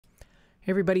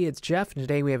Hey everybody, it's Jeff, and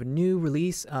today we have a new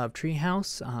release of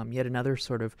Treehouse, yet another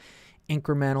sort of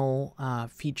incremental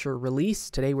feature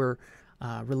release. Today we're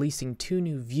releasing two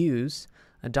new views,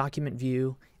 a document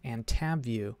view and tab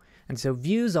view. And so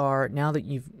views are, now that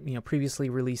you've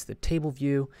previously released the table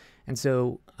view, and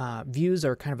so views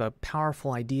are kind of a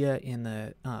powerful idea in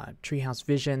the Treehouse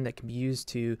vision that can be used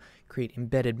to create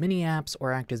embedded mini apps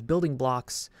or act as building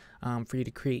blocks for you to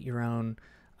create your own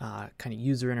kind of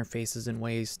user interfaces and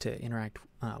ways to interact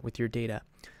with your data.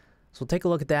 So we'll take a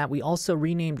look at that. We also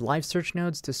renamed live search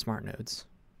nodes to smart nodes.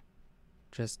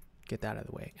 Just get that out of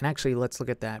the way. And actually, let's look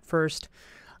at that first.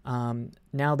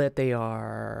 Now that they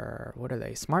are, what are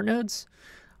they, smart nodes,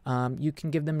 you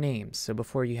can give them names. So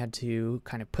before you had to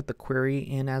kind of put the query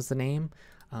in as the name,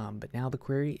 but now the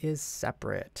query is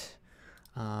separate.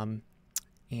 Again,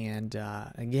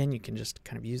 you can just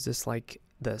kind of use this like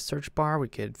the search bar. We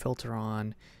could filter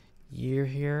on year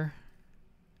here.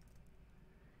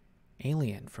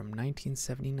 Alien from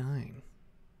 1979.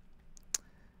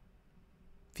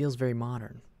 Feels very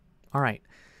modern. All right.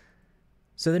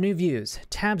 So the new views.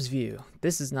 Tabs view.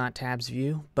 This is not tabs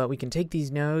view, but we can take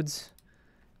these nodes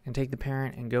and take the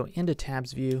parent and go into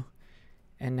tabs view.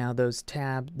 And now those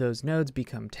nodes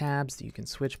become tabs that you can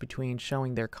switch between,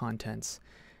 showing their contents.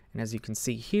 And as you can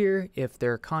see here, if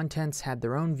their contents had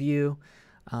their own view,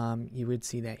 you would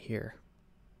see that here.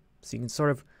 So you can sort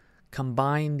of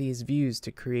combine these views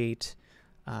to create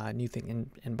a new thing.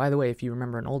 And by the way, if you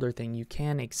remember an older thing, you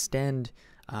can extend,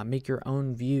 make your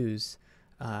own views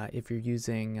if you're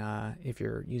using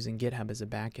GitHub as a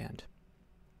backend.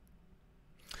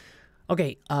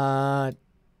 Okay. Oh,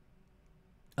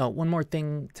 one more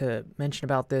thing to mention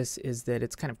about this is that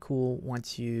it's kind of cool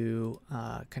once you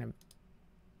kind of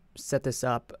set this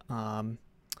up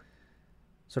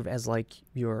sort of as like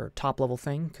your top level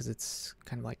thing, because it's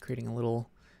kind of like creating a little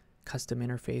custom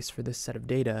interface for this set of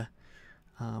data.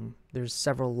 There's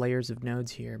several layers of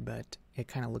nodes here, but it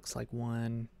kind of looks like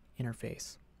one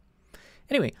interface.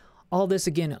 Anyway, all this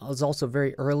again is also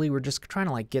very early. We're just trying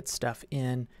to like get stuff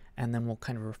in, and then we'll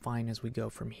kind of refine as we go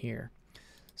from here.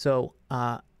 So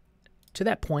to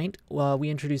that point, we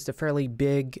introduced a fairly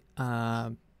big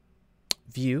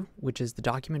view, which is the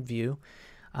document view.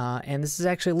 And this is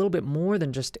actually a little bit more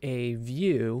than just a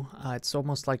view. It's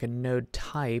almost like a node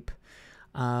type.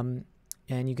 And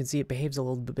you can see it behaves a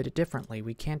little bit differently.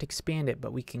 We can't expand it,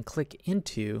 but we can click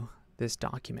into this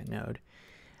document node.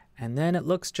 And then it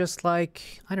looks just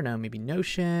like, I don't know, maybe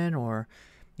Notion or,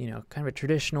 kind of a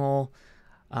traditional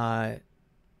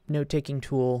note-taking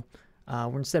tool,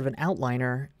 where instead of an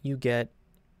outliner, you get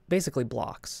basically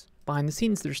blocks. Behind the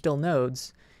scenes, there's still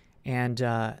nodes, and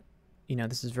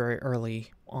this is very early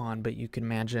on, but you can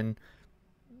imagine,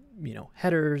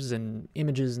 headers and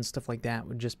images and stuff like that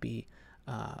would just be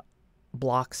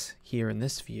blocks here in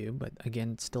this view, but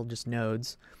again, it's still just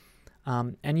nodes.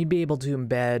 And you'd be able to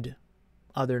embed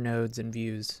other nodes and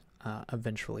views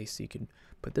eventually, so you can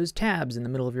put those tabs in the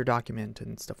middle of your document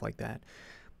and stuff like that.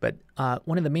 But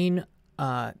one of the main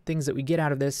things that we get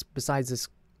out of this, besides this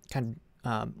kind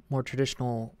of more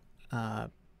traditional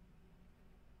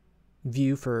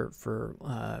view for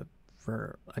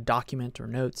a document or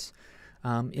notes,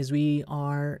 is we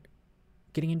are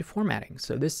getting into formatting.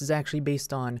 So this is actually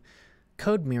based on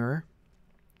CodeMirror,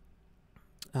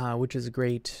 which is a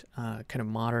great kind of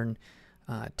modern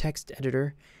text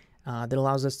editor that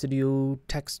allows us to do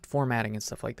text formatting and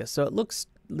stuff like this. So it looks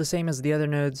the same as the other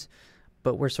nodes,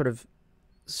 but we're sort of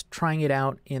trying it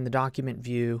out in the document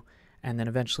view, and then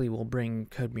eventually we'll bring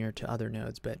CodeMirror to other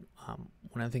nodes. But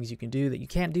one of the things you can do that you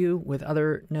can't do with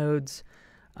other nodes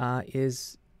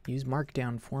is use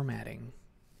Markdown formatting.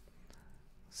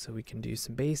 So we can do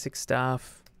some basic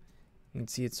stuff. You can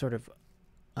see it's sort of,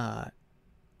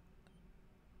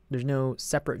 there's no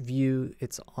separate view.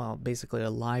 It's basically a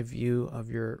live view of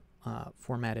your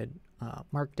formatted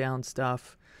Markdown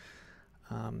stuff.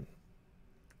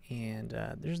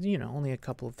 There's only a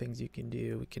couple of things you can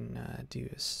do. We can do,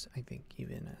 I think,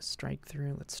 even a strike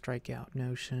through. Let's strike out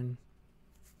Notion,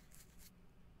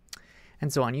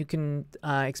 and so on. You can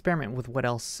experiment with what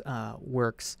else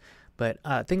works, but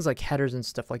things like headers and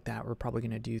stuff like that we're probably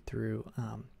going to do through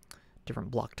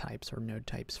different block types or node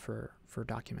types for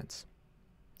documents.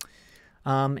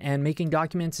 And making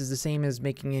documents is the same as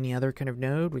making any other kind of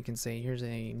node. We can say, here's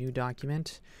a new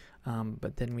document.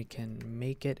 But then we can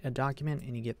make it a document,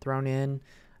 and you get thrown in,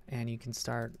 and you can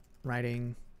start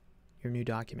writing your new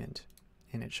document,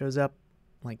 and it shows up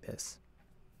like this.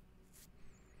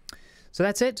 So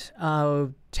that's it.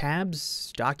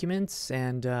 Tabs, documents,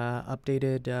 and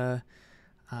updated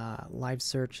live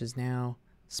search is now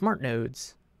smart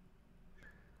nodes.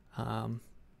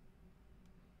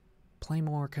 play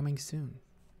more coming soon.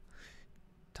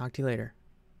 Talk to you later.